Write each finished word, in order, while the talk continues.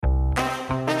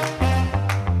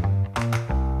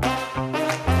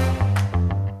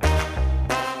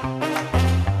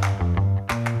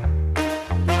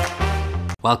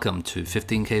Welcome to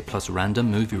 15K Plus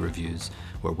Random Movie Reviews,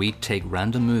 where we take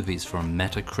random movies from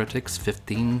Metacritic's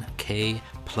 15K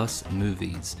Plus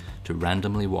movies to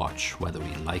randomly watch, whether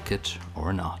we like it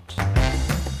or not.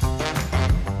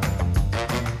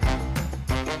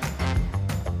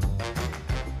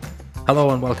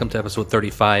 Hello and welcome to episode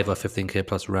 35 of 15K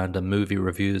Plus Random Movie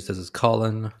Reviews. This is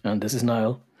Colin. And this is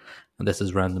Niall. And this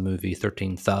is Random Movie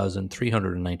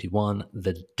 13,391,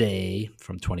 The Day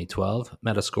from 2012.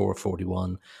 Metascore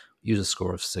 41, user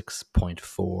score of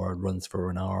 6.4, runs for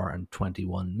an hour and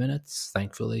 21 minutes,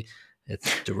 thankfully.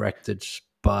 It's directed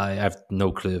by, I have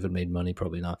no clue if it made money,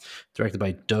 probably not. Directed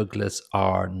by Douglas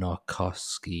R.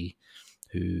 Nowakowski,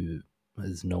 who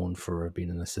is known for being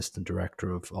an assistant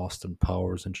director of Austin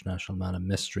Powers, International Man of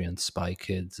Mystery, and Spy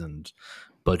Kids, and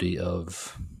buddy, I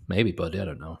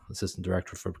don't know, assistant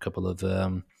director for a couple of,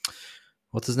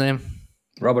 what's his name?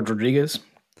 Robert Rodriguez.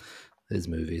 His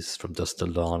movies, From Dusk Till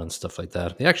Dawn and stuff like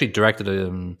that. He actually directed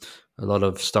a lot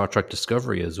of Star Trek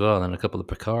Discovery as well, and a couple of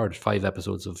Picard, 5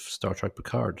 episodes of Star Trek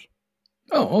Picard.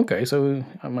 Oh, okay. So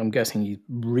I'm guessing he's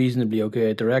reasonably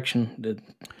okay at direction.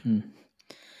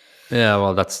 Yeah,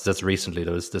 well, that's recently.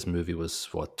 This movie was,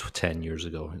 10 years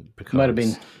ago? Picard's. Might have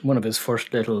been one of his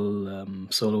first little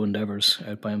solo endeavors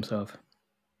out by himself.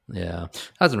 Yeah,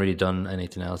 hasn't really done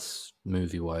anything else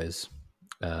movie-wise.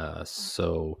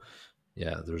 So,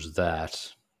 yeah, there's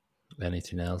that.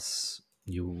 Anything else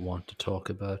you want to talk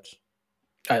about?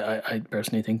 I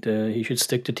personally think he should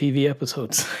stick to TV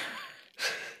episodes.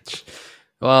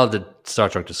 Well, the Star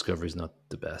Trek Discovery is not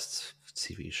the best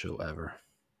TV show ever.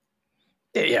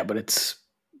 Yeah, but it's,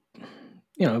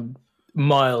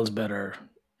 miles better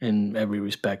in every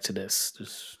respect to this.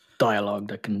 There's dialogue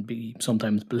that can be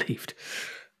sometimes believed.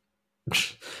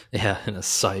 Yeah, in a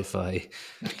sci-fi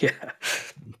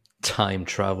time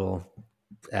travel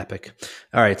epic.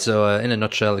 All right, so in a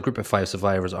nutshell, a group of 5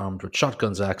 survivors armed with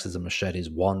shotguns, axes, and machetes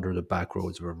wander the back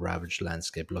roads of a ravaged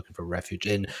landscape looking for refuge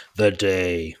in The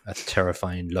Day, a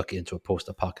terrifying look into a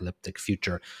post-apocalyptic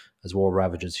future as war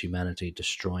ravages humanity,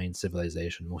 destroying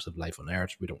civilization, most of life on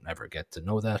Earth. We don't ever get to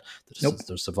know that.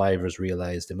 The survivors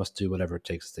realize they must do whatever it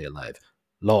takes to stay alive.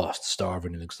 Lost,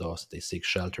 starving, and exhausted, they seek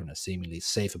shelter in a seemingly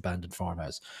safe abandoned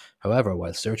farmhouse. However,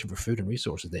 while searching for food and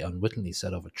resources, they unwittingly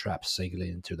set off a trap,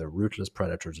 signaling into the ruthless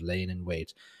predators laying in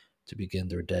wait to begin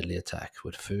their deadly attack.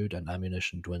 With food and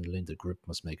ammunition dwindling, the group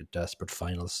must make a desperate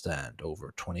final stand over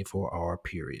a 24-hour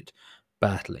period,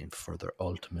 battling for their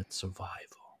ultimate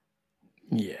survival.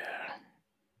 Yeah.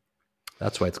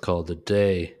 That's why it's called The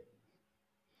Day.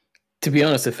 To be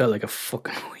honest, it felt like a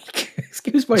fucking week.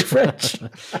 Excuse my French.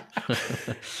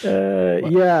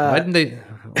 Yeah. Why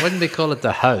didn't they call it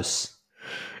The House?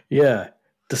 Yeah,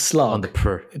 the slog. On the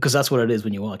because that's what it is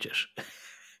when you watch it.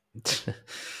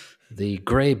 The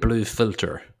grey-blue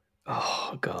filter.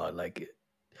 Oh God,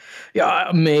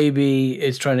 maybe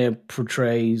it's trying to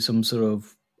portray some sort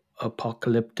of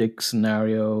apocalyptic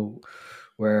scenario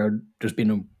where there's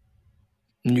been a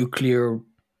nuclear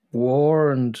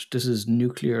war and this is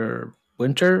nuclear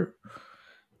winter.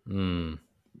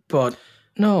 But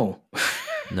no.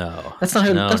 That's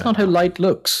not how light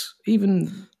looks.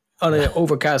 Even on an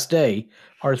overcast day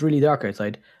or it's really dark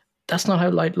outside, that's not how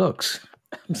light looks.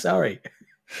 I'm sorry.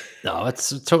 No,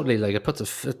 it's totally it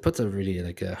puts a really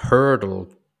a hurdle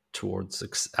towards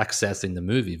accessing the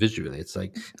movie visually. It's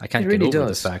like I can't get over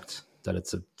the fact that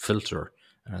it's a filter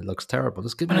and it looks terrible.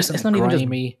 Just give me something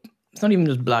grimy. It's not even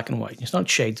just black and white. It's not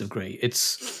shades of grey.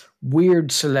 It's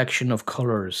weird selection of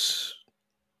colours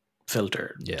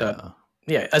filter. Yeah.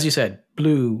 As you said,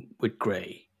 blue with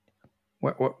grey.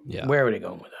 Where are they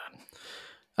going with that?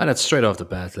 And it's straight off the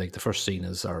bat. The first scene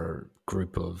is our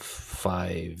group of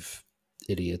 5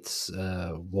 idiots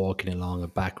walking along a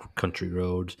back country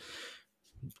road,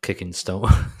 kicking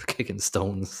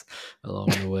stones along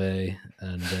the way.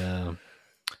 And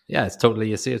it's totally,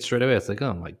 you see it straight away. It's like,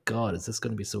 oh my God, is this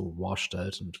going to be so washed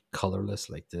out and colorless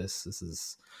like this? This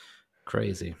is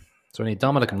crazy. So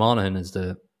Dominic Monaghan is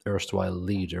the erstwhile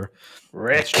leader.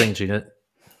 Rick. Strangely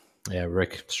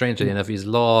enough, he's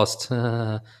lost.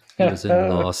 He was in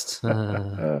Lost.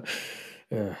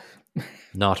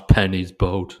 Not Penny's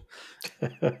boat.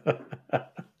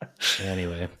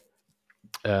 Anyway.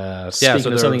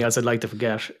 Speaking of something else I'd like to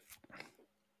forget.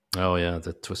 Oh yeah,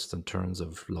 the twists and turns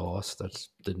of Lost that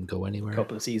didn't go anywhere. A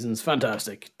couple of seasons,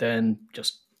 fantastic. Then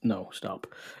just no, stop.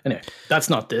 Anyway, that's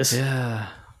not this. Yeah,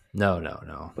 no.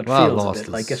 But feels Lost a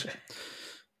bit like it.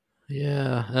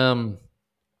 Yeah,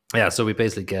 yeah. So we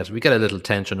basically get a little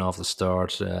tension off the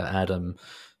start. Adam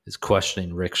is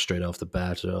questioning Rick straight off the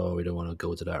bat. Oh, we don't want to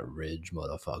go to that ridge,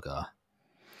 motherfucker.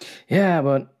 Yeah,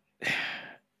 but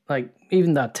like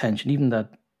even that tension, even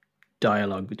that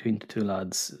dialogue between the two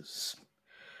lads is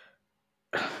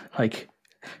like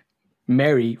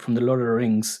Merry from the Lord of the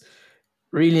Rings,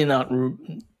 really not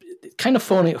kind of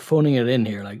phoning it in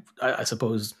here. Like I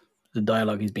suppose the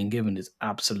dialogue he's been given is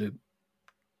absolute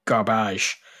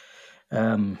garbage.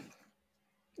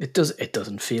 It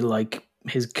doesn't feel like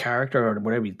his character or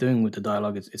whatever he's doing with the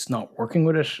dialogue. It's not working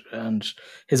with it, and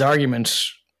his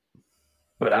argument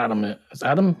with Adam is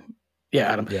Adam,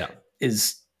 Adam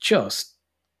is just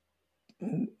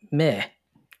meh.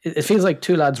 It feels like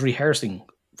two lads rehearsing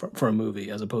for a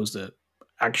movie as opposed to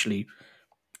actually,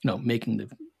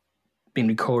 being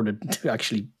recorded to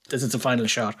actually, this is the final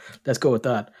shot. Let's go with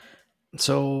that.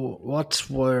 So what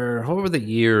were the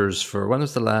years for, when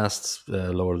was the last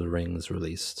Lord of the Rings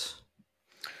released?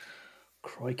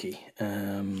 Crikey.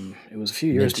 It was a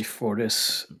few years before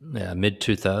this. Yeah,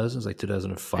 mid-2000s, like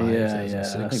 2005, Yeah,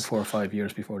 2006. I think 4 or 5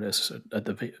 years before this, at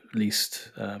the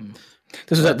least.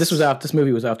 This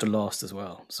movie was after Lost as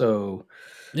well. So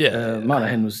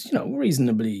Monaghan was,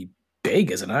 reasonably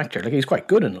big as an actor. Like, he was quite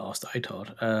good in Lost, I thought.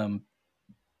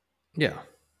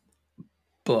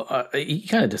 But he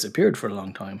kind of disappeared for a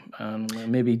long time.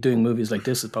 And maybe doing movies like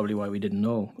this is probably why we didn't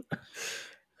know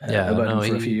about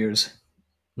him for a few years.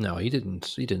 No, he didn't.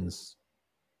 He didn't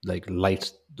like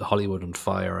light Hollywood on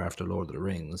fire after Lord of the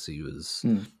Rings. He was.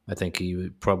 I think he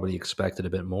probably expected a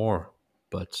bit more,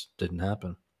 but didn't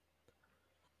happen.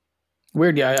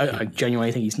 Weirdly, I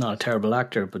genuinely think he's not a terrible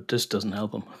actor, but this doesn't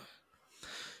help him.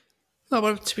 No,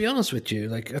 but to be honest with you,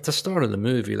 like at the start of the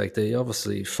movie, like they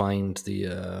obviously find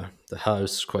the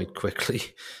house quite quickly.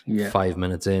 5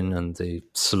 minutes in, and they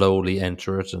slowly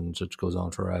enter it, and it goes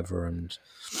on forever. And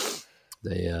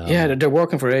they're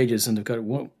working for ages, and they've got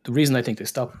the reason I think they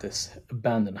stopped this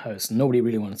abandoned house. Nobody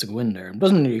really wants to go in there. It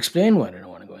doesn't really explain why they don't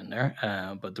want to go in there.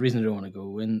 But the reason they don't want to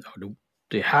go in, or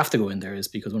they have to go in there, is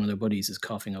because one of their buddies is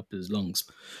coughing up his lungs.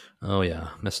 Oh yeah,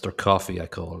 Mr. Coffee, I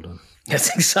called him. That's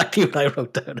exactly what I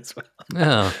wrote down as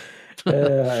well.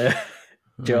 Yeah.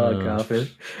 John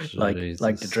Coffee, like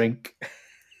the drink.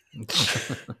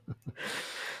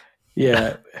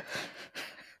 Yeah.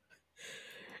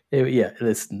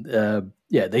 Listen.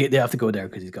 They have to go there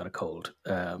because he's got a cold.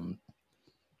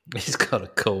 He's got a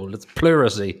cold. It's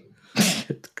pleurisy.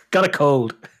 Got a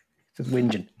cold. Just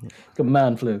whinging. Got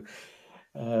man flu.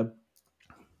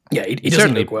 He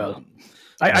doesn't look well.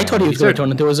 I thought he was going to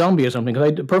turn into a zombie or something,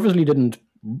 because I purposely didn't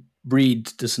read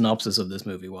the synopsis of this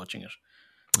movie watching it.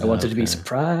 I wanted to be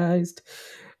surprised.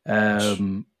 He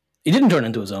didn't turn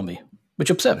into a zombie, which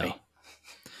upset me.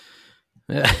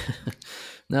 Yeah.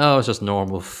 No, it's just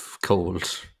normal cold.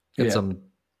 Get some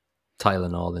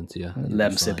Tylenol into you.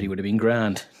 Lemsip would have been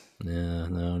grand. Yeah,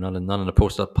 no, not in a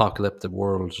post-apocalyptic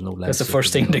world. No, that's the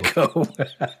first thing to go.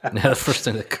 The first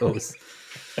thing that goes.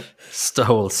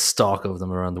 Whole stock of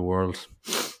them around the world.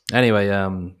 Anyway,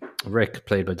 Rick,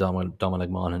 played by Dominic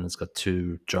Monaghan, has got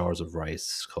 2 jars of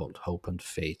rice called Hope and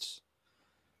Fate.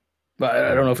 But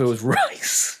I don't know if it was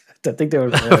rice. I think they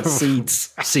were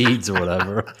seeds. Seeds or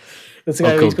whatever. That's the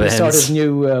guy who's going to start his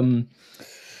new.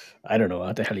 I don't know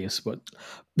what the hell he is, but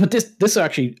this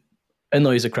actually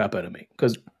annoys the crap out of me,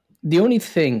 because the only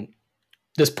thing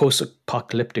this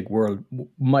post-apocalyptic world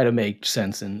might have made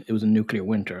sense in, it was a nuclear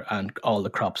winter and all the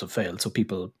crops have failed, so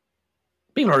people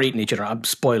are eating each other. I'm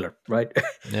spoiler, right?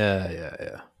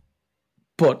 Yeah.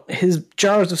 But his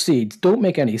jars of seeds don't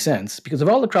make any sense, because if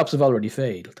all the crops have already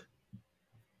failed,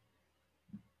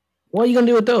 what are you going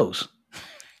to do with those?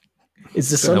 Is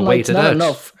the sunlight not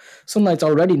enough? Sunlight's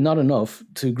already not enough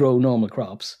to grow normal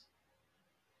crops.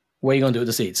 What are you going to do with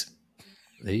the seeds?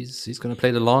 He's going to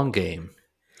play the long game.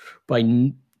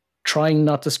 By trying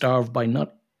not to starve, by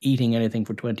not eating anything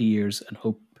for 20 years, and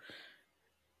hope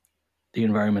the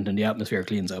environment and the atmosphere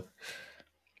cleans up.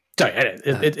 Sorry,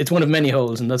 it's one of many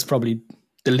holes, and that's probably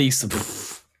the least of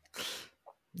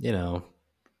them.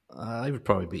 I would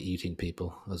probably be eating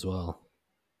people as well.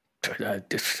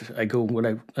 I go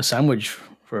without a sandwich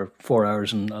for 4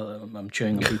 hours, and I'm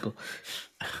chewing on people.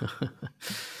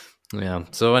 Yeah.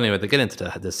 So anyway, they get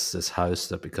into this house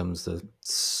that becomes the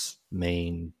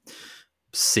main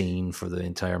scene for the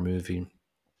entire movie.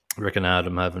 Rick and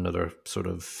Adam have another sort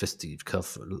of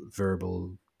fisticuff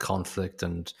verbal conflict,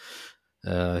 and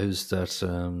who's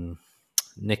that?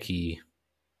 Nikki.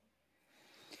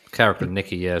 Character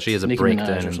Nikki, yeah, she has a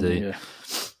breakdown in the.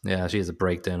 Yeah, she has a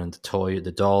breakdown in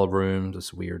the doll room,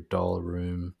 this weird doll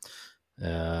room.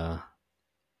 I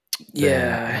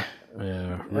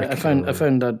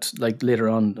found that, like, later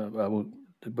on,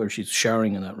 where she's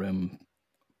showering in that room,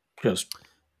 just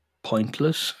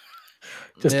pointless.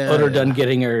 Other than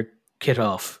getting her kit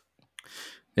off.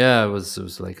 Yeah, it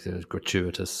was like a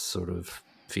gratuitous sort of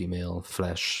female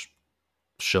flesh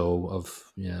show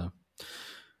of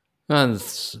and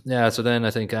yeah. So then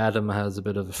I think Adam has a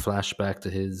bit of a flashback to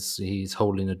he's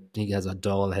holding he has a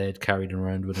doll head carried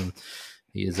around with him.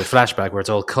 He is a flashback where it's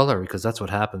all color because that's what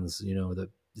happens. That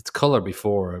it's color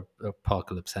before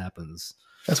apocalypse happens.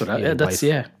 That's what He had a that's, wife.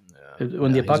 yeah.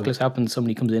 When the Yeah, apocalypse happens,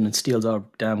 somebody comes in and steals our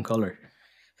damn color.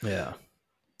 yeah,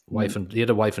 Mm. he had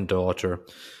a wife and daughter.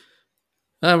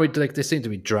 They seem to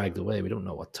be dragged away. We don't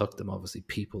know what took them. Obviously,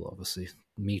 people, obviously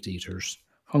meat eaters.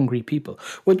 Hungry people,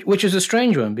 which is a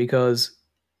strange one because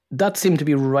that seemed to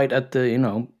be right at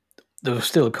the there was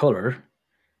still color,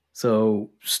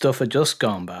 so stuff had just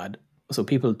gone bad. So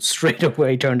people straight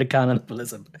away turned to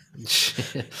cannibalism.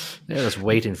 They're just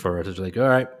waiting for it. It's like, all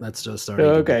right, let's just start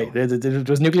eating Okay, people. there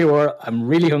was nuclear war. I'm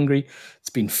really hungry. It's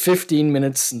been 15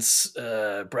 minutes since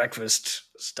breakfast.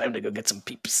 It's time to go get some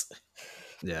peeps.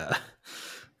 Yeah,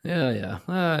 yeah.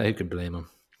 Who can blame him?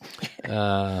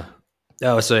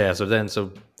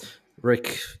 So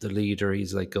Rick, the leader,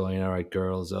 he's like going, all right,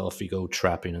 girls, off you go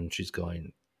trapping, and she's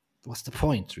going, what's the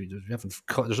point? We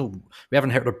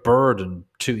haven't heard a bird in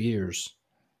 2 years.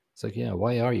 It's like, yeah,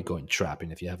 why are you going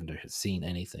trapping if you haven't seen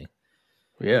anything?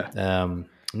 Yeah.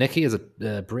 Nikki is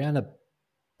Brianna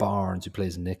Barnes, who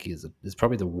plays Nikki, is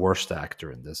probably the worst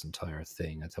actor in this entire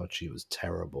thing. I thought she was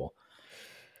terrible.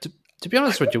 To be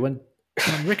honest with you, when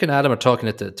Rick and Adam are talking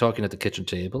at the kitchen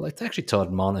table, I actually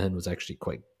thought Monaghan was actually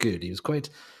quite good. He was quite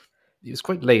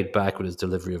laid back with his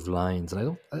delivery of lines,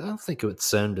 and I don't think it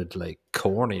sounded like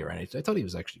corny or anything. I thought he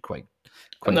was actually quite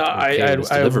No, okay with his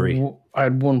delivery. I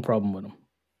had one problem with him.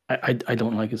 I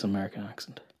don't like his American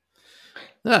accent.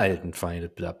 I didn't find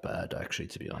it that bad, actually,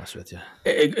 to be honest with you.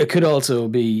 It could also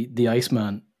be the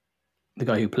Iceman, the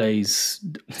guy who plays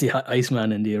the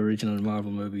Iceman in the original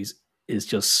Marvel movies, is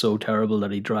just so terrible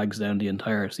that he drags down the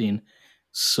entire scene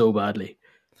so badly.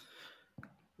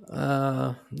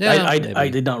 Yeah, I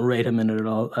did not rate him in it at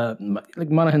all. Like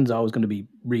Monaghan's always going to be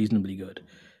reasonably good.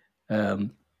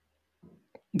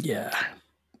 Yeah,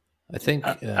 I think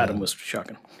Adam was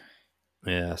shocking.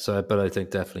 Yeah, but I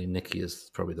think definitely Nikki is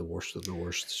probably the worst of the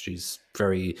worst. She's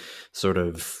sort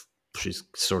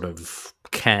of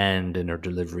canned in her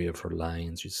delivery of her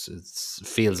lines. It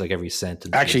feels like every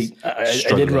sentence. Actually, I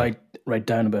did write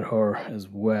down about her as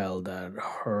well that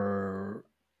her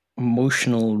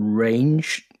emotional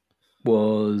range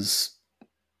was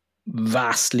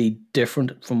vastly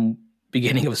different from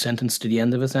beginning of a sentence to the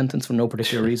end of a sentence for no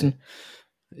particular reason.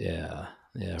 Yeah.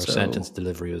 Her sentence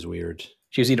delivery was weird.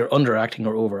 She was either underacting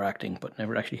or overacting, but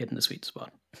never actually hitting the sweet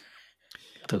spot. I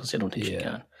don't think she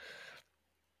can.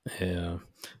 Yeah.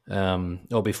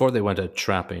 Before they went out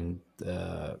trapping,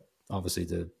 obviously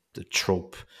the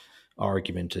trope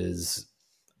argument is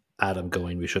Adam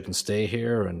going, we shouldn't stay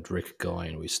here, and Rick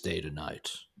going, we stay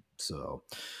tonight. So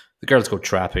the girls go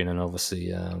trapping, and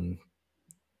obviously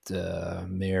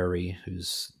Mary,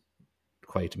 who's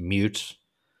quite mute,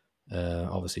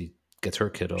 obviously gets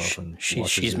her kid off and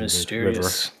she's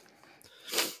mysterious.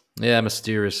 Yeah,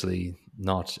 mysteriously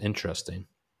not interesting.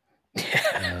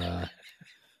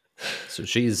 So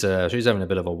she's having a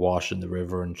bit of a wash in the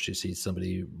river, and she sees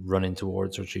somebody running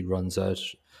towards her. She runs out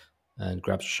and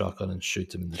grabs a shotgun and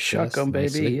shoots him in the chest. Shotgun,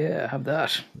 baby, nicely. yeah, have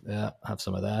that. Yeah, have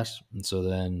some of that. And so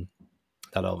then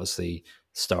that obviously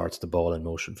starts the ball in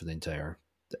motion for the entire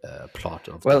plot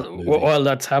of that movie. While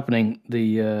that's happening,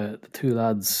 the two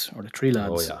lads or the three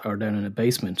lads are down in a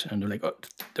basement, and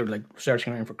they're like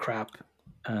searching around for crap,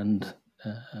 and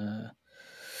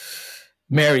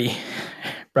Mary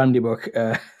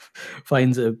Brandybuck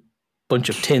finds a bunch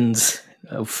of tins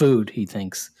of food, he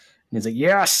thinks, and he's like,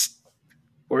 yes,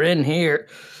 we're in here.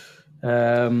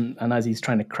 And as he's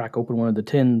trying to crack open one of the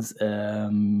tins,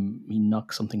 he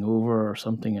knocks something over or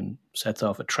something and sets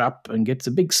off a trap and gets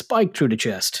a big spike through the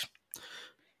chest.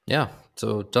 Yeah,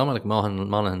 so Dominic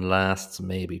Monaghan lasts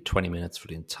maybe 20 minutes for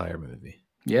the entire movie.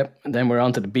 Yep, and then we're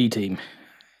on to the B team.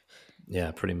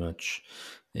 Yeah, pretty much.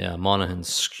 Yeah, Monaghan's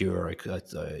skewer, I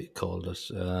called it.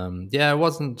 It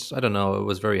wasn't, I don't know, it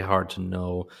was very hard to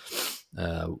know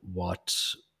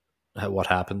what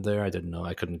happened there. I didn't know.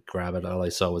 I couldn't grab it. All I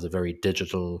saw was a very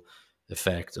digital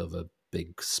effect of a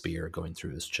big spear going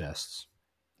through his chest.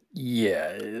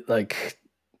 Yeah, like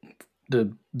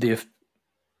the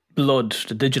blood,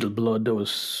 the digital blood that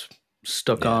was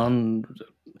stuck on,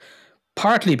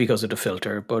 partly because of the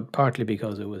filter, but partly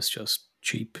because it was just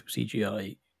cheap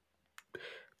CGI.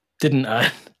 Didn't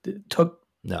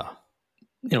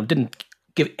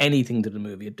give anything to the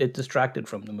movie. It distracted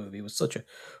from the movie. It was such a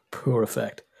poor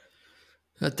effect.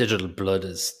 That digital blood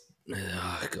is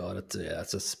Oh god,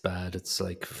 it's just bad. It's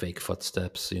like fake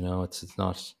footsteps, you know. It's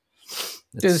not.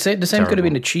 The It's same could have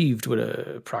been terrible. achieved with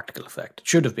a practical effect. It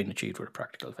should have been achieved with a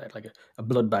practical effect, like a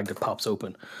blood bag that pops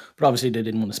open. But obviously, they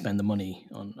didn't want to spend the money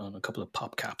on a couple of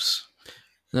pop caps.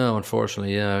 No,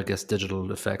 unfortunately, yeah. I guess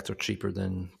digital effects are cheaper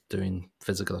than doing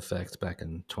physical effects back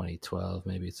in 2012.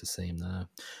 Maybe it's the same now.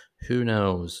 Who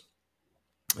knows?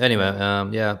 Anyway, Yeah.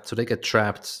 yeah. So they get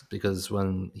trapped because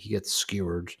when he gets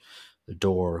skewered, the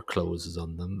door closes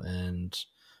on them, and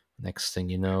next thing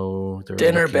you know, they're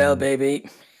Dinner bell, looking. baby.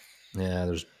 Yeah,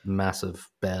 there's massive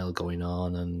bell going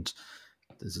on, and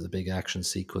this is a big action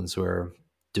sequence where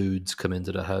dudes come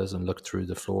into the house and look through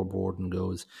the floorboard and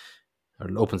goes, or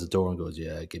opens the door and goes,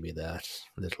 "Yeah, give me that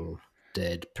little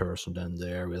dead person down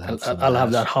there. We'll have some of I'll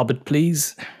have that." that Hobbit,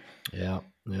 please. Yeah,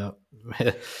 yeah,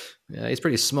 yeah. He's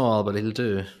pretty small, but he'll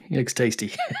do. He looks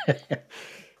tasty.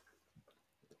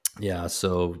 Yeah.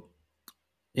 So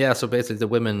yeah. So basically, the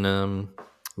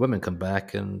women come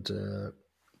back and a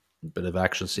bit of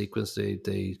action sequence. They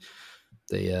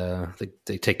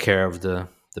take care of the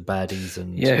baddies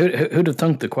and Yeah, who'd have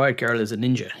thunk the quiet girl is a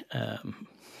ninja?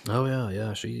 oh yeah,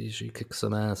 yeah. She kicks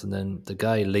some ass, and then the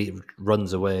guy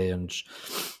runs away. And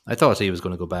I thought he was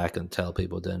going to go back and tell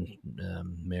people. Then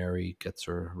Mary gets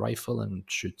her rifle and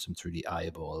shoots him through the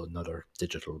eyeball. Another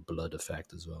digital blood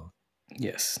effect as well.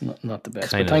 Yes, not the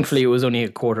best. But Kind thankfully, of, it was only a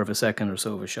quarter of a second or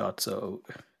so of a shot. So,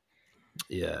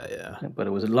 yeah, yeah, but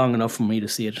it was long enough for me to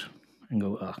see it and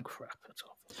go, "Oh crap, that's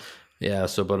awful." yeah.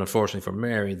 So, but unfortunately for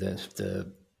Mary,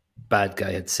 the bad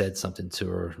guy had said something to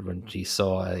her when she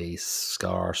saw a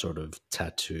scar, sort of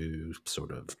tattoo,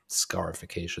 sort of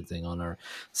scarification thing on her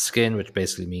skin, which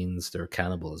basically means they're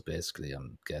cannibals. Basically,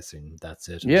 I'm guessing that's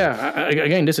it. And Yeah,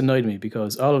 again, this annoyed me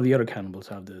because all of the other cannibals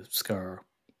have the scar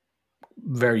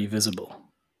very visible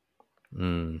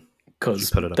she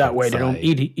because put it up her that way they don't thigh.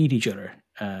 eat each other.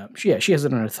 She has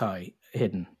it on her thigh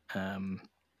hidden.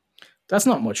 That's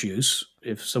not much use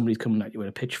if somebody's coming at you with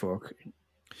a pitchfork.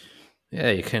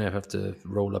 Yeah, you kind of have to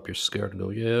roll up your skirt and go,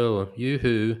 yo, you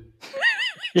who?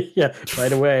 Yeah,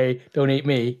 right away, don't eat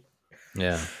me.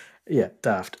 Yeah. Yeah,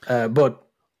 daft. But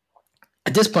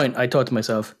at this point, I thought to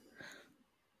myself,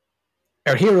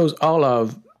 our heroes all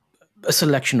have a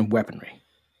selection of weaponry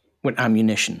with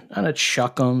ammunition, and it's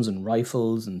shotguns and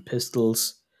rifles and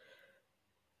pistols.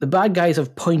 The bad guys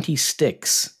have pointy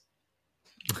sticks.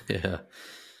 Yeah.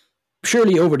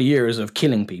 Surely, over the years of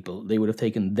killing people, they would have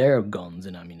taken their guns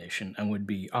and ammunition and would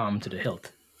be armed to the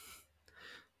hilt.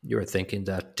 You were thinking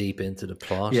that deep into the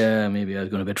plot. Yeah, maybe I was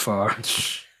going a bit far.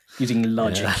 Using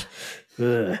logic.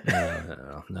 No,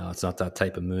 it's not that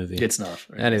type of movie. It's not.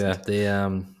 Right? Anyway,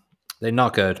 they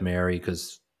knock out Mary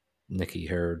because Nikki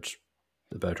heard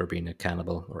about her being a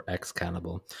cannibal or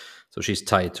ex-cannibal, so she's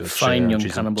tied to a Fine chair. young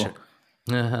She's cannibal.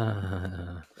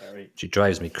 She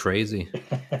drives me crazy.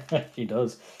 He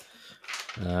does.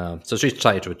 So she's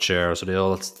tied to a chair. So they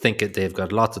all think they've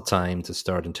got lots of time to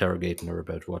start interrogating her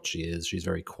about what she is. She's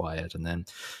very quiet, and then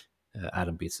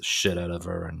Adam beats the shit out of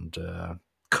her and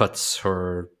cuts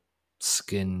her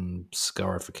skin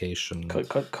scarification,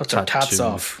 Cuts her tats tattoo.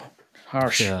 off.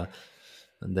 Harsh. Yeah,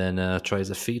 and then tries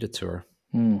to feed it to her.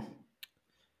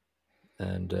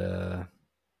 And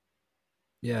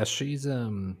yeah, she's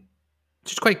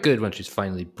quite good when she's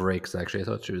finally breaks. Actually, I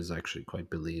thought she was actually quite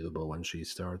believable when she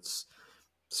starts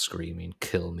screaming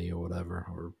 "kill me" or whatever,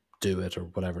 or "do it" or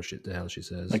whatever the hell she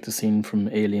says. Like the scene from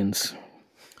Aliens.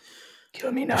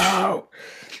 Kill me now.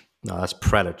 No, that's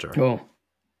Predator. Oh.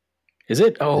 Is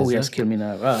it? Oh, Is yes, it? kill me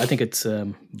now. I think it's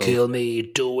both. Kill me,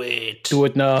 do it. Do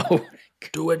it now.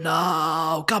 Do it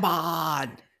now. Come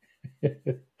on.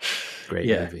 Great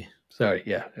Yeah. movie. Sorry,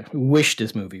 yeah. I wish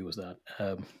this movie was that.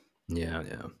 Yeah.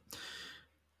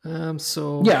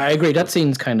 So Yeah, I agree. That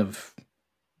scene's kind of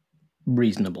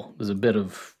reasonable. There's a bit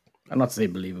of, I'm not to say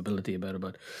believability about it,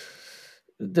 but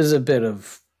there's a bit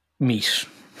of meat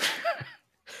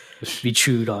to be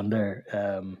chewed on there.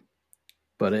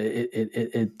 But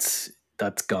it's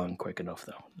that's gone quick enough,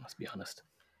 though. Let's be honest.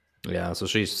 Yeah, so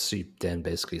she then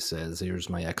basically says, "Here's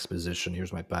my exposition.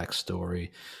 Here's my backstory.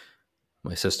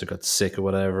 My sister got sick or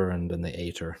whatever, and then they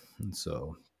ate her, and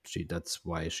so that's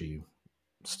why she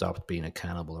stopped being a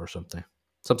cannibal or something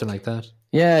like that."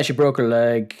 Yeah, she broke her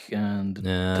leg, and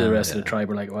Yeah, the rest of yeah. the tribe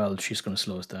were like, "Well, she's going to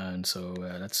slow us down, so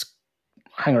let's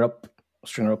hang her up,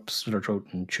 string her up, slit her throat,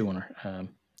 and chew on her."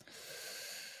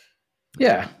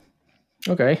 Yeah.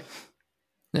 Okay.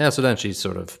 Yeah, so then she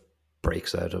sort of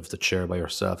breaks out of the chair by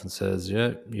herself and says,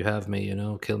 "Yeah, you have me.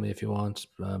 Kill me if you want.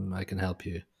 I can help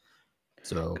you."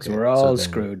 So Because we're all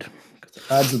screwed.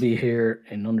 Ads will be here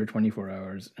in under 24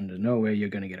 hours, and there's no way you're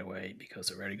going to get away because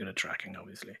they're very good at tracking,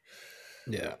 obviously.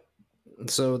 Yeah.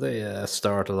 So they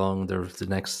start along the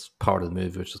next part of the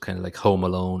movie, which is kind of like Home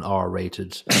Alone,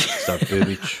 R-rated. Start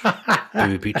booby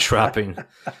trapping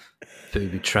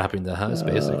the house,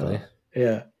 basically.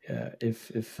 Yeah.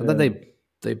 If And then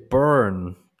they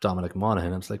burn Dominic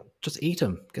Monaghan. I was like, just eat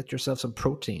him. Get yourself some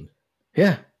protein.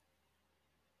 Yeah.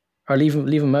 Or leave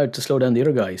him out to slow down the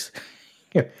other guys.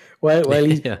 while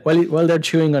they're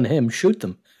chewing on him, shoot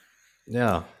them.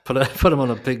 Yeah, put him on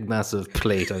a big, massive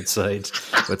plate outside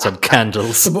with some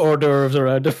candles, some hors d'oeuvres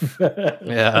around him.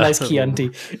 Yeah, a nice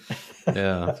Chianti.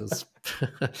 Yeah, just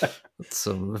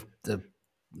some a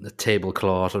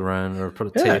tablecloth around, or put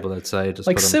a table outside. Just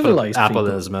like put civilized an apple people.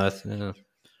 in his mouth.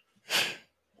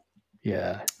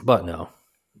 Yeah, but no,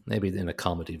 maybe in a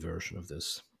comedy version of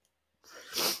this.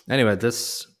 Anyway,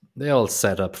 they all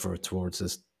set up towards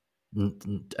this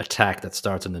attack that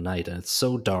starts in the night, and it's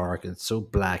so dark and it's so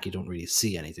black you don't really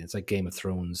see anything. It's like Game of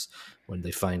Thrones when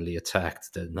they finally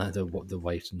attacked the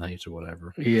White Knight or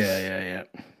whatever. Yeah.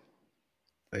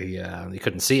 You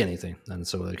couldn't see anything, and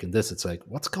so like in this, it's like,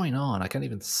 what's going on? I can't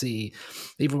even see,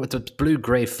 even with the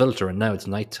blue-gray filter, and now it's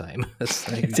nighttime. It's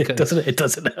like, it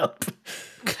doesn't help.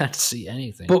 Can't see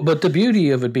anything. But the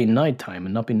beauty of it being nighttime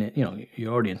and not being,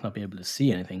 your audience not being able to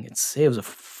see anything, it saves a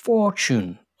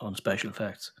fortune on special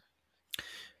effects.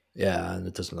 Yeah, and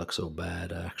it doesn't look so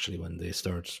bad actually when they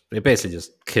basically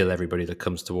just kill everybody that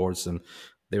comes towards them.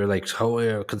 They were like,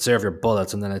 conserve your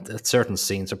bullets, and then at certain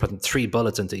scenes they're putting 3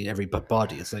 bullets into every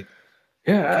body. It's like,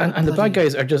 yeah, and the bad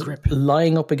guys are just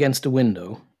lying up against a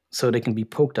window so they can be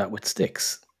poked at with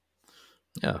sticks.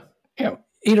 Yeah,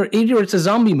 either it's a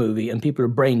zombie movie and people are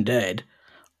brain dead,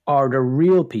 or they're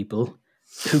real people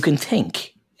who can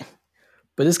think.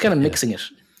 But it's kind of mixing it.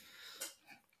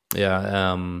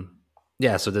 Yeah,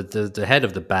 yeah. So the head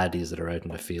of the baddies that are out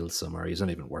in the field somewhere, he's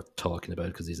not even worth talking about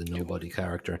because he's a nobody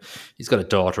character. He's got a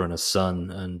daughter and a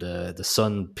son, and the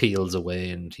son peels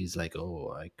away, and he's like,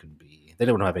 "Oh, I can be." They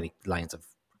don't have any lines of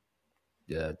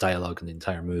dialogue in the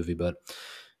entire movie, but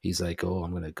he's like, "Oh,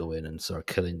 I'm going to go in and start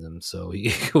killing them." So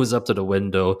he goes up to the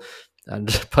window and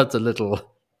puts a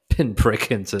little pinprick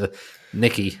into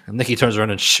Nicky, and Nicky turns around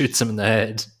and shoots him in the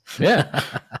head. Yeah,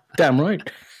 damn right.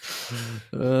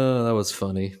 That was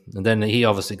funny. And then he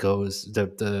obviously goes,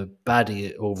 the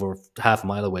baddie over half a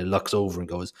mile away looks over and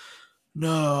goes,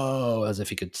 "No," as if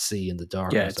he could see in the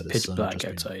darkness. Yeah, it's pitch black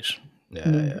outside.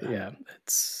 Yeah.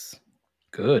 It's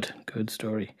good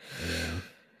story. Yeah.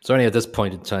 So anyway, at this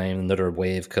point in time, another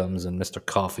wave comes and Mr.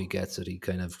 Coffee gets it. He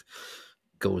kind of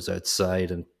goes outside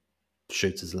and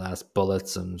shoots his last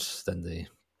bullets, and then they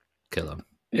kill him.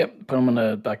 Yep, put him on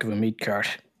the back of a meat cart.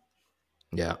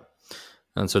 Yeah.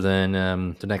 And so then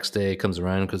the next day comes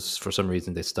around because for some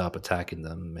reason they stop attacking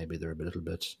them. Maybe they're a little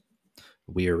bit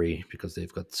weary because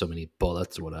they've got so many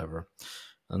bullets or whatever.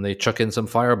 And they chuck in some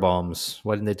fire bombs.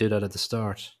 Why didn't they do that at the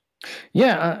start?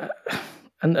 Yeah.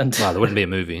 And well, there wouldn't be a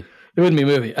movie. There wouldn't be a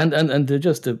movie. And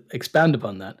just to expand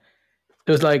upon that,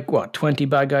 there was like, 20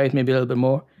 bad guys, maybe a little bit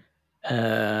more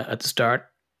at the start.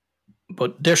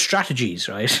 But their strategies,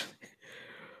 right?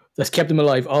 That's kept them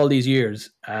alive all these years.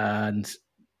 And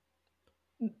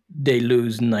they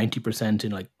lose 90%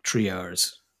 in like 3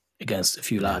 hours against a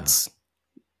few lads.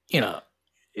 Yeah.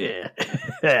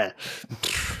 Yeah,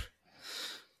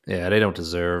 they don't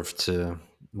deserve to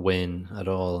win at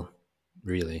all,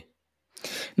 really.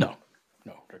 No,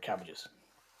 they're cabbages.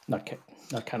 Not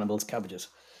cannibals, cabbages.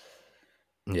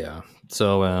 Yeah.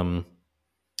 So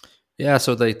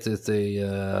so they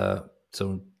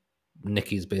so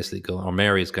Nicky's basically going, or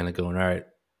Mary's kind of going, all right,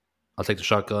 I'll take the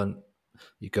shotgun,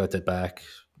 you got that back,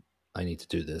 I need to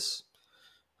do this.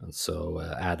 And so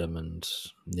Adam and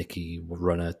Nicky will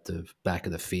run out the back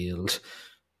of the field.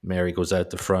 Mary goes out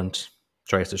the front,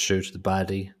 tries to shoot the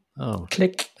baddie. Oh,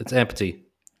 click. It's empty.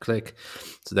 Click.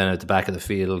 So then at the back of the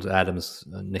field,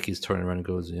 Nicky's turning around and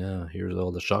goes, "Yeah, here's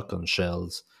all the shotgun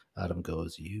shells." Adam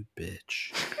goes, "You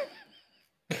bitch."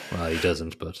 Well, he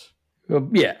doesn't, but... Well,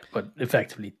 yeah, but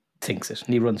effectively thinks it.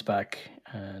 And he runs back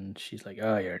and she's like,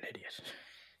 "Oh, you're an idiot."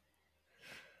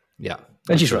 Yeah.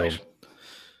 And she's right.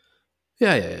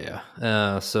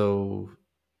 Yeah. So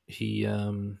he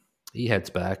heads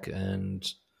back, and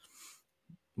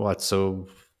so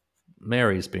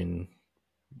Mary's been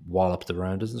walloped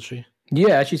around, isn't she?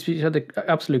 Yeah, she's had the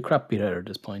absolute crap beat out of her at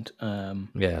this point.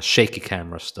 Yeah, shaky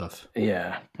camera stuff.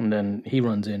 Yeah, and then he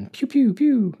runs in, pew, pew,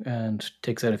 pew, and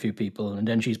takes out a few people, and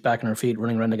then she's back on her feet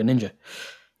running around like a ninja.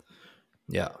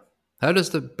 Yeah. How does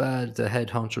the head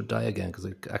honcho die again? Because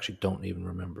I actually don't even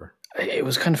remember. It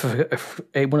was kind of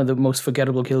one of the most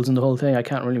forgettable kills in the whole thing. I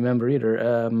can't really remember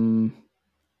either.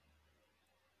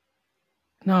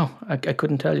 No, I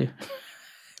couldn't tell you.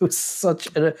 It was such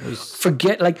a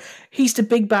like he's the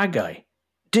big bad guy.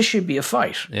 This should be a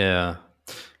fight. Yeah,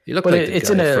 you look but like it's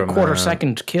in a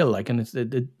quarter-second kill, like, and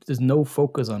there's no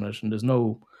focus on it, and there's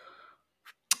no.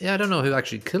 Yeah, I don't know who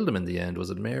actually killed him in the end. Was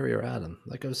it Mary or Adam?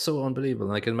 Like, it was so unbelievable.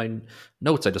 Like, in my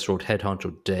notes, I just wrote head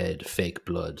honcho dead, fake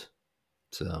blood.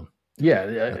 So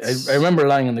yeah, I remember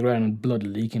lying on the ground and blood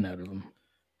leaking out of him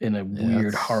in a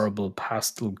weird, horrible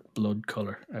pastel blood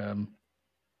color.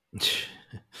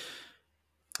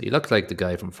 He looked like the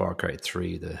guy from Far Cry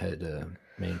 3, the head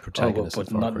main protagonist.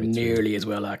 But not nearly as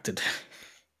well acted.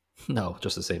 No,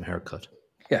 just the same haircut.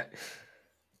 Yeah.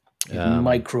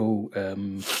 Micro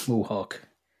mohawk.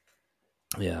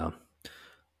 Yeah.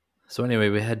 So anyway,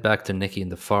 we head back to Nikki in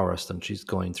the forest, and she's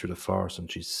going through the forest,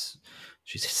 and she's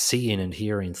seeing and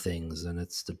hearing things, and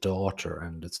it's the daughter,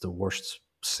 and it's the worst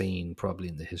scene probably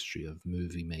in the history of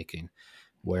movie making,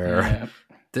 where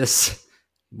this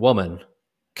woman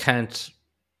can't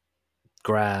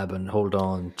grab and hold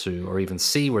on to, or even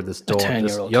see where this daughter,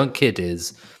 this young kid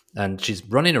is, and she's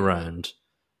running around,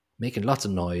 making lots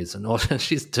of noise, and all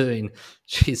she's doing,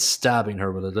 she's stabbing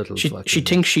her with a little. She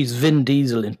thinks she's Vin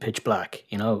Diesel in Pitch Black,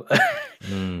 you know.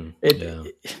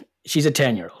 She's a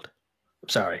 10-year-old.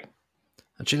 Sorry,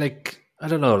 and she I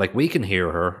don't know, we can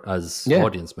hear her as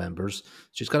audience members.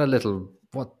 She's got a little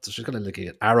she's got like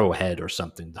an arrowhead or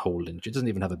something holding. She doesn't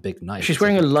even have a big knife. She's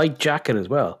wearing a light jacket as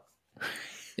well.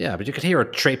 Yeah, but you could hear her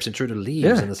traipsing through the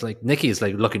leaves, and it's like Nikki is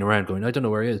looking around, going, "I don't know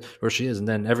where she is," and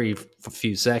then every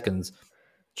few seconds,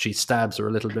 she stabs her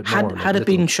a little bit more. Had it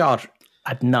been shot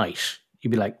at night,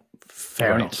 you'd be like,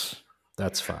 fair enough.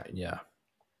 That's fine, yeah.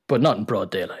 But not in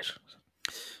broad daylight.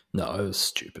 No, it was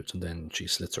stupid. And then she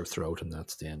slits her throat, and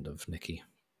that's the end of Nikki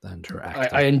and her acting.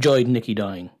 I enjoyed Nikki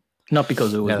dying. Not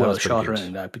because it was well shot or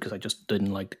anything like that, because I just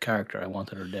didn't like the character. I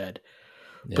wanted her dead.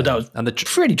 Yeah. But that was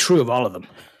pretty true of all of them.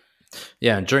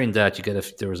 Yeah, and during that,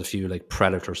 there was a few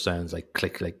predator sounds,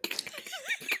 click, like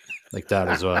that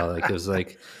as well. It was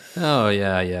oh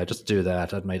yeah, just do that.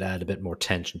 That might add a bit more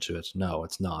tension to it. No,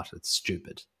 it's not. It's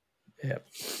stupid. Yeah.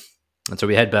 And so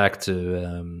we head back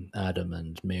to Adam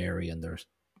and Mary, and they're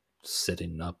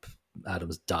sitting up.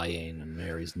 Adam's dying and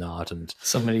Mary's not. And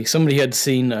somebody had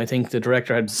seen. I think the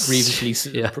director had previously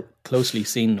closely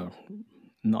seen, or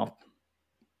not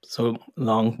so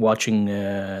long, watching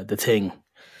The Thing.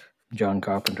 John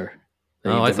Carpenter.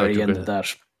 I thought you were of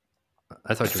that.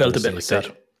 I thought felt a bit like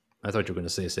that. I thought you were going to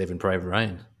say Saving Private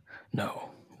Ryan. No.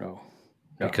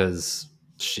 Because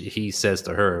he says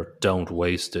to her, "Don't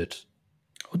waste it."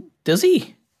 Does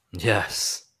he?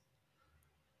 Yes.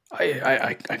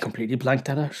 I completely blanked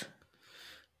that out.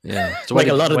 Yeah, so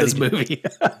a lot of this movie.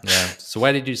 Yeah. So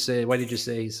why did you say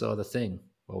he saw The Thing?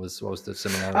 What was the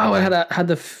similarity? Oh, I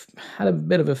had a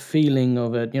bit of a feeling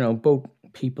of it. You know, both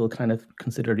people kind of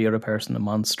consider the other person a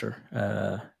monster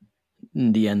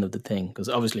in the end of The Thing, because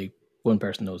obviously one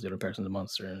person knows the other person's a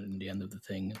monster in the end of The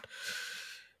Thing. And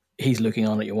he's looking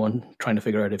on at you, trying to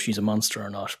figure out if she's a monster or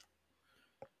not.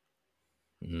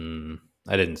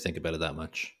 I didn't think about it that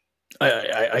much.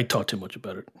 I thought too much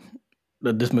about it.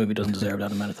 This movie doesn't deserve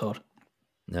that amount of thought.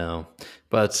 No,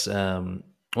 but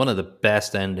one of the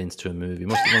best endings to a movie,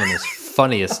 one of the most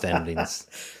funniest endings.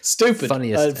 Stupid.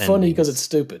 Funny because it's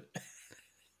stupid.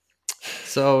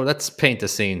 So let's paint the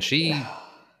scene. She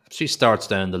starts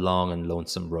down the long and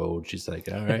lonesome road. She's like,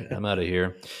 "All right, I'm out of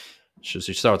here."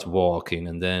 She starts walking,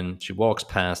 and then she walks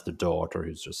past the daughter,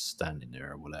 who's just standing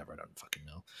there or whatever. I don't fucking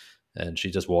know. And she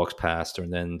just walks past her,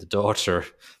 and then the daughter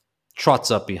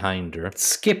trots up behind her.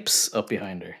 Skips up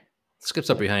behind her,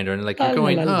 and you're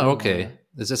going, "Oh, okay.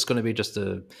 Is this going to be just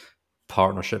a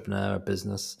partnership now, a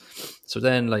business?" So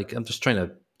then, I'm just trying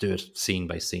to do it scene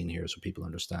by scene here so people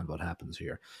understand what happens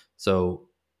here. So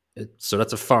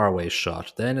that's a faraway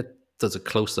shot. Then it does a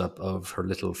close-up of her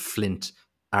little flint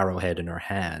arrowhead in her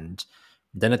hand.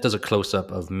 Then it does a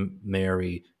close-up of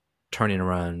Mary turning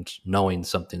around, knowing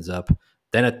something's up.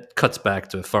 Then it cuts back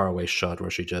to a faraway shot where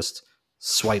she just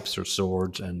swipes her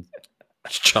sword and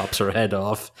chops her head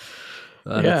off.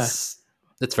 And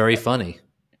it's very funny.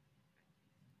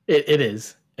 It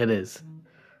is.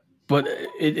 But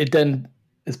it then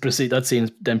that scene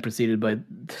is then preceded by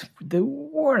the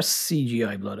worst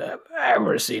CGI blood I've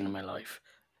ever seen in my life.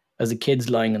 As the kid's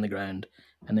lying on the ground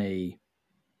and a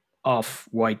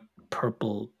off-white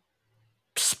purple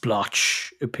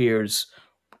splotch appears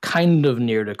kind of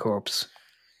near the corpse.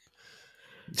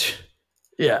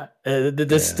 Yeah,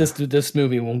 this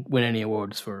movie won't win any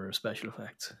awards for special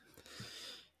effects.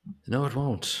 No, it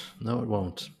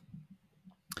won't.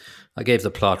 I gave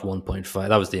the plot 1.5.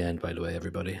 That was the end, by the way,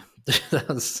 everybody. That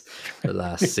was the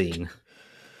last scene.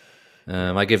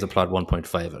 I gave the plot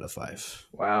 1.5 out of 5.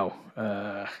 Wow.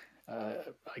 I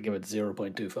give it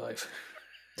 0.25.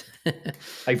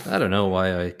 I don't know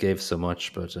why I gave so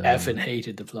much, but effing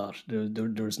hated the plot.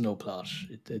 There's no plot.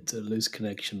 It's a loose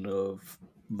connection of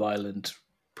violent,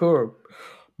 poor,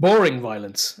 boring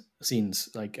violence scenes.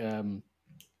 Like,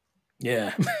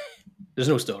 yeah, there's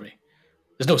no story.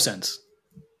 There's no sense.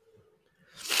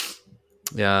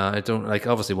 yeah, I don't like.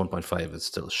 Obviously, 1.5 is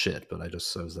still shit, but I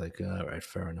was like, all right,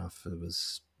 fair enough. It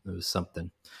was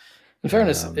something. In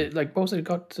fairness, like both it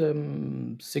got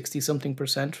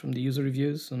 60-something% from the user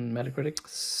reviews on Metacritic.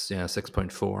 Yeah,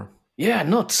 6.4. Yeah,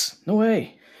 nuts. No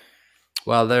way.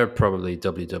 Well, they're probably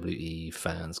WWE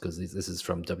fans because this is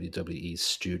from WWE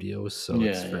Studios, so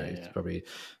it's probably.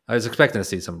 I was expecting to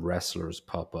see some wrestlers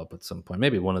pop up at some point.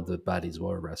 Maybe one of the baddies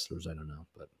were wrestlers. I don't know,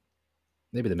 but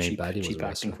maybe the main baddie was cheap a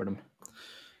acting wrestler. for them.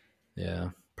 Yeah,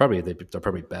 probably they're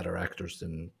probably better actors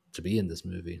than to be in this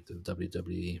movie. The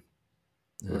WWE.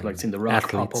 I would like seeing The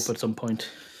Rock pop up at some point.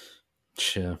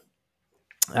 Yeah.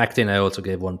 Acting, I also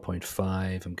gave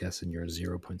 1.5. I'm guessing you're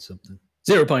 0 point something.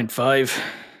 0.5.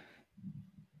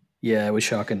 Yeah, it was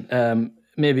shocking.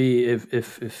 Maybe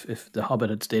if The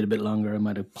Hobbit had stayed a bit longer, I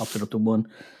might have popped it up to 1.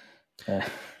 Yeah,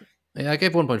 I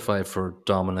gave 1.5 for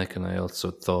Dominic, and I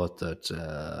also thought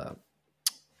that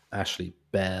Ashley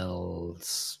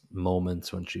Bell's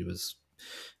moments when she was,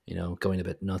 going a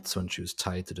bit nuts when she was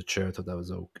tied to the chair, I thought that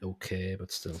was okay,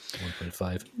 but still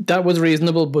 1.5. That was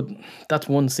reasonable, but that's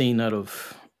one scene out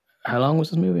of... How long was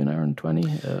this movie? An hour and 20?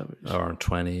 Hour and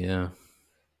 20, yeah.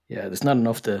 Yeah, there's not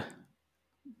enough to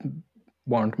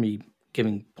warrant me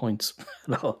giving points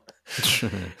at all.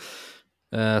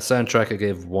 Soundtrack, I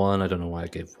gave 1. I don't know why I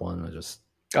gave 1.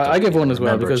 I gave 1 as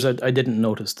well because I didn't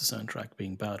notice the soundtrack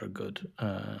being bad or good.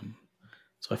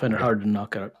 So I find it hard to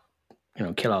knock out,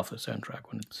 kill off a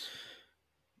soundtrack when it's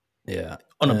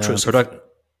unobtrusive.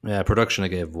 Production I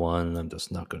gave 1. I'm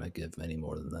just not going to give any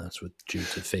more than that due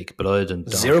to fake blood and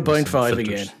 0.5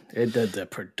 again. The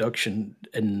production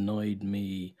annoyed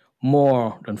me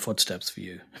more than Footsteps for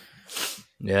you.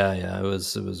 Yeah, it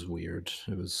was weird.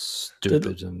 It was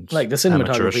stupid and the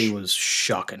cinematography was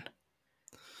shocking.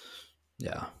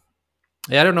 Yeah,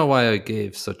 I don't know why I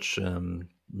gave such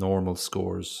normal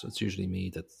scores. It's usually me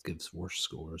that gives worse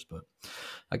scores, but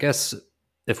I guess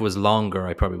if it was longer,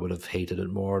 I probably would have hated it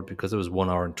more because it was 1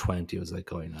 hour and 20. It was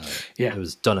like, it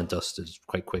was done and dusted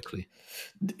quite quickly.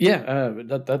 Yeah,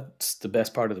 that's the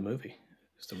best part of the movie.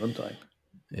 It's the runtime.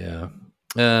 Yeah.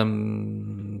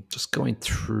 Just going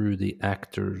through the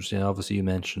actors. Obviously you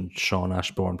mentioned Sean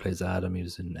Ashbourne plays Adam. He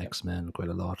was in X-Men quite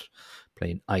a lot,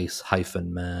 playing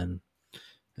Ice-Man.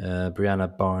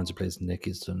 Brianna Barnes, who plays Nick,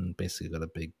 has done basically got a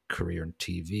big career in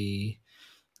TV.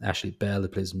 Ashley Bell, who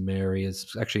plays Mary,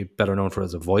 is actually better known for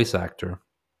as a voice actor.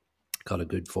 Got a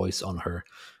good voice on her.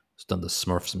 She's done the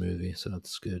Smurfs movie, so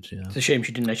that's good. Yeah, it's a shame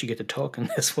she didn't actually get to talk in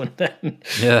this one. Then,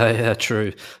 yeah,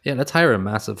 true. Yeah, let's hire a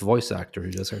massive voice actor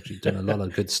who just actually done a lot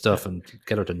of good stuff and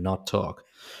get her to not talk.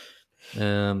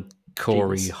 Corey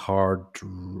Hardrick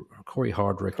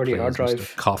plays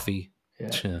Mr. Coffee.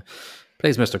 Yeah.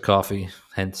 Plays Mr. Coffee.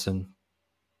 Henson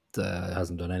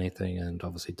hasn't done anything, and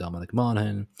obviously Dominic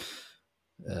Monaghan,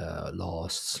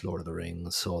 Lost, Lord of the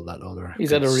Rings, all that other.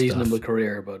 He's had a reasonable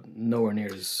career, but nowhere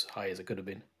near as high as it could have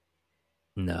been.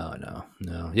 No.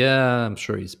 Yeah, I'm pretty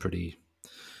sure he's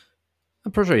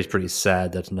pretty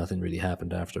sad that nothing really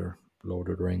happened after Lord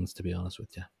of the Rings, to be honest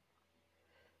with you.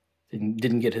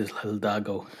 Didn't get his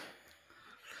Hidalgo.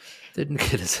 Didn't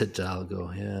get his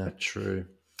Hidalgo, yeah, true.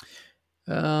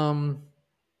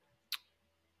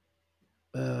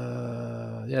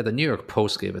 The New York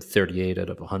Post gave it 38 out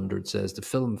of 100. Says the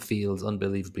film feels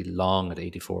unbelievably long at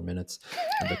 84 minutes,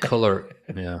 and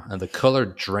the color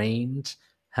drained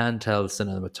handheld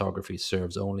cinematography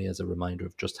serves only as a reminder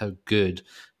of just how good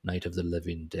Night of the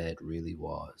Living Dead really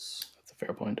was. That's a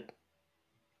fair point.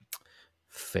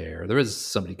 Fair. There is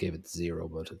somebody gave it 0,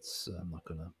 but I'm not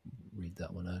going to read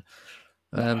that one out.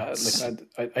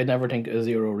 I never think a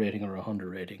 0 rating or a 100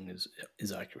 rating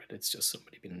is accurate. It's just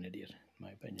somebody being an idiot, in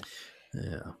my opinion.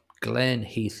 Yeah. Glenn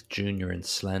Heath Jr. in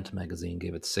Slant magazine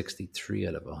gave it 63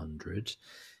 out of 100.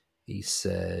 He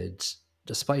said,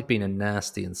 despite being a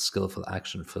nasty and skillful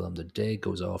action film, the day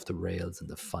goes off the rails in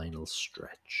the final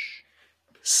stretch.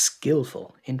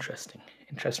 Skillful. Interesting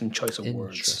choice of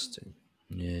words. Interesting.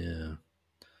 Yeah.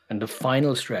 And the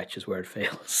final stretch is where it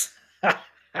fails.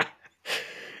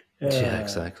 Yeah,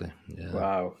 exactly. Yeah.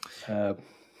 Wow.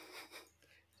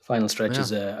 Final stretch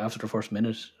is after the first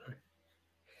minute.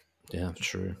 Yeah,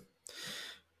 true.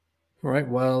 All right,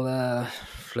 well,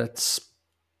 let's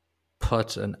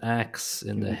put an axe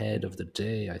in the head of the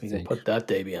day, I We can think. put that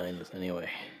day behind us anyway.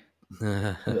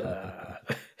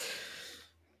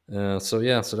 Uh, So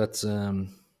let's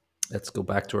go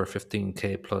back to our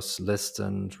 15K plus list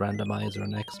and randomize our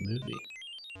next movie.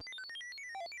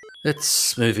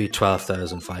 It's movie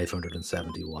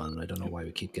 12,571. I don't know why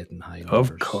we keep getting high of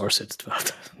numbers. course, it's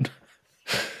 12,000.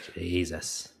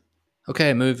 Jesus.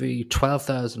 Okay, movie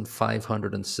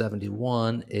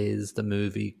 12,571 is the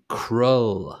movie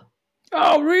Krull.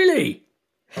 Oh, really?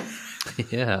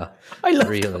 Yeah, I love that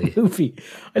really. movie.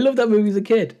 I love that movie as a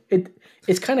kid.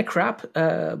 It's kind of crap,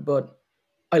 but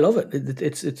I love it.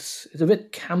 It's a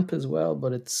bit camp as well,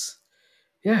 but it's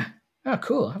yeah. Ah,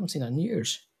 cool. I haven't seen that in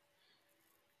years.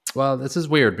 Well, this is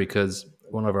weird because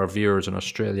one of our viewers in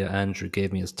Australia, Andrew,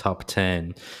 gave me his top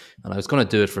 10. And I was going to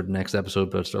do it for the next episode,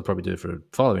 but I'll probably do it for the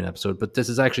following episode. But this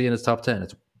is actually in his top 10.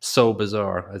 It's so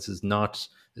bizarre. This is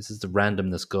the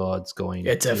randomness gods going,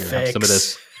 It's a here, have some of fix.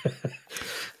 this.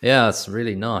 Yeah, it's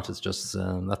really not. It's just,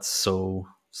 that's so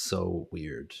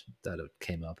weird that it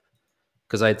came up.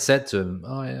 Because I had said to him,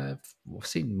 oh, I've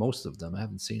seen most of them. I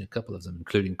haven't seen a couple of them,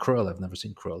 including Krull. I've never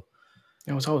seen Krull.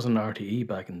 It was always on RTE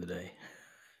back in the day.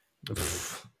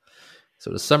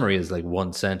 So the summary is like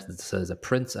one sentence. It says, a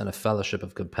prince and a fellowship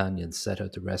of companions set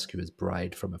out to rescue his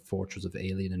bride from a fortress of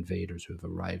alien invaders who have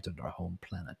arrived on our home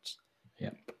planet.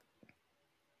 Yeah.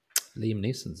 Liam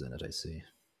Neeson's in it, I see.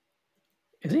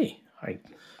 Is he?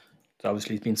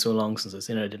 Obviously it's been so long since I've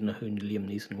seen it. I didn't know who Liam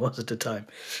Neeson was at the time.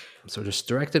 So it's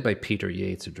directed by Peter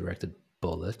Yates, who directed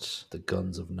Bullet, The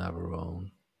Guns of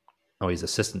Navarone. Oh, he's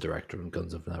assistant director in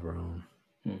Guns of Navarone.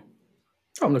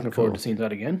 I'm looking forward to seeing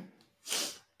that again.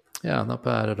 Yeah, not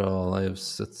bad at all.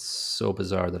 It's so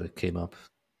bizarre that it came up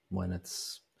when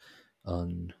it's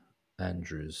on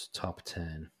Andrew's top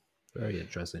 10. Very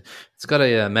interesting. It's got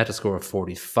a Metascore of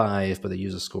 45, but the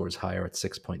user score is higher at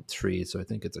 6.3. So I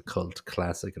think it's a cult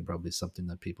classic and probably something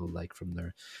that people like from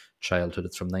their childhood.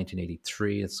 It's from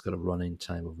 1983. It's got a running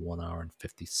time of 1 hour and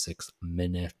 56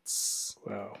 minutes.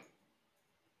 Wow.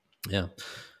 Yeah.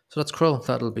 So that's Krull.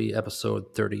 That'll be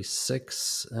episode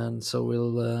 36. And so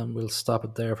we'll stop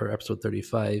it there for episode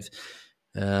 35.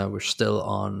 We're still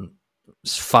on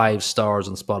 5 stars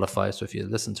on Spotify. So if you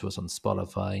listen to us on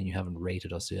Spotify and you haven't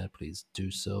rated us yet, please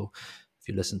do so. If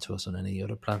you listen to us on any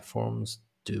other platforms,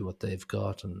 do what they've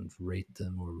got and rate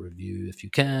them or review if you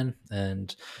can.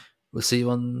 And we'll see you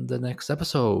on the next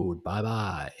episode. Bye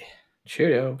bye.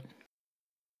 Cheerio.